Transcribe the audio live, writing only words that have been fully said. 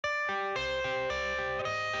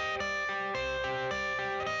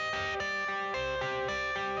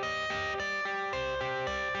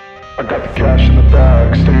I got the cash in the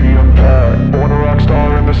bag, stadium packed. Born a rock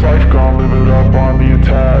star in this life, gon' live it up on the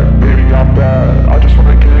attack. Baby, I'm bad, I just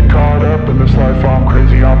wanna get caught up in this life. I'm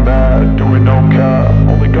crazy, I'm mad, doing no cap.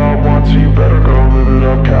 Only God wants you, better go live it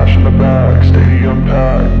up. Cash in the bag, stadium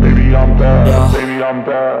packed. Baby, I'm bad, yeah. Baby, I'm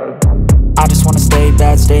bad. I just wanna stay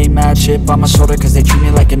bad, stay mad. Chip on my shoulder cause they treat me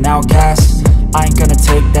like an outcast. I ain't gonna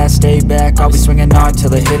take that, stay back. I'll be swinging hard till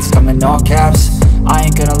the hits come in all caps. I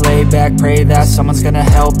ain't gonna lay back, pray that someone's gonna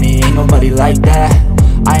help me. Ain't nobody like that.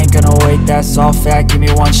 I ain't gonna wait, that's all fact. Give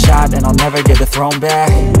me one shot and I'll never get the throne back.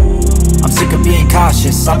 I'm sick of being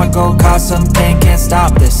cautious, I'ma go cause something, can't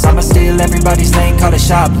stop this. I'ma steal everybody's lane, call it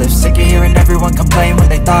shoplift. Sick of hearing everyone complain when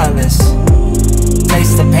they thoughtless.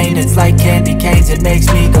 Taste the pain, it's like candy canes. It makes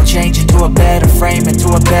me go change into a better frame, into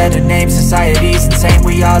a better name. Society's insane,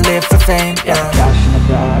 we all live for fame, yeah. Cash in the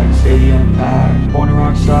bag, stadium packed. Born a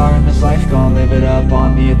rock star in this life, gon' live it up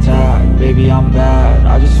on the attack. Baby, I'm bad,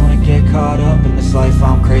 I just wanna get caught up in this life.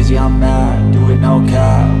 I'm crazy, I'm mad, do it no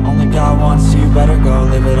cap. Only God wants you, better go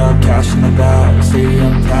live it up. Cash in the bag,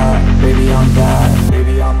 stadium packed. Baby, I'm bad,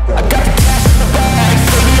 baby, I'm bad. I got the cash in the bag,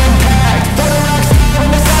 stadium packed. Born a rock star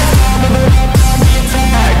in this life, gon' live it up.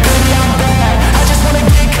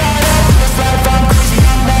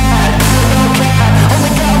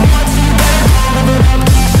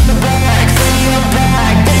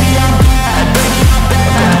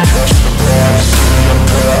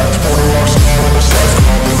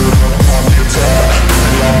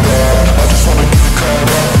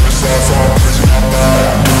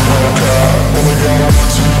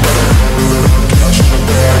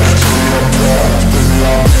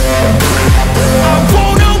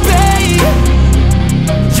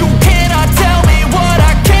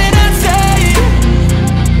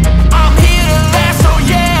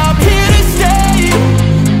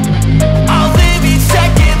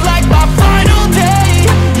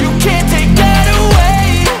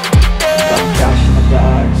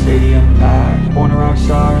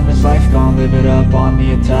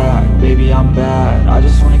 Baby, I'm bad, I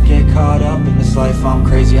just wanna get caught up in this life. I'm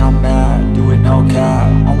crazy, I'm mad, do it no cap.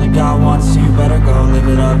 Only God wants you, better go live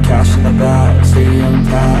it up. Cash in the bag, stadium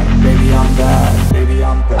packed. Baby, I'm bad.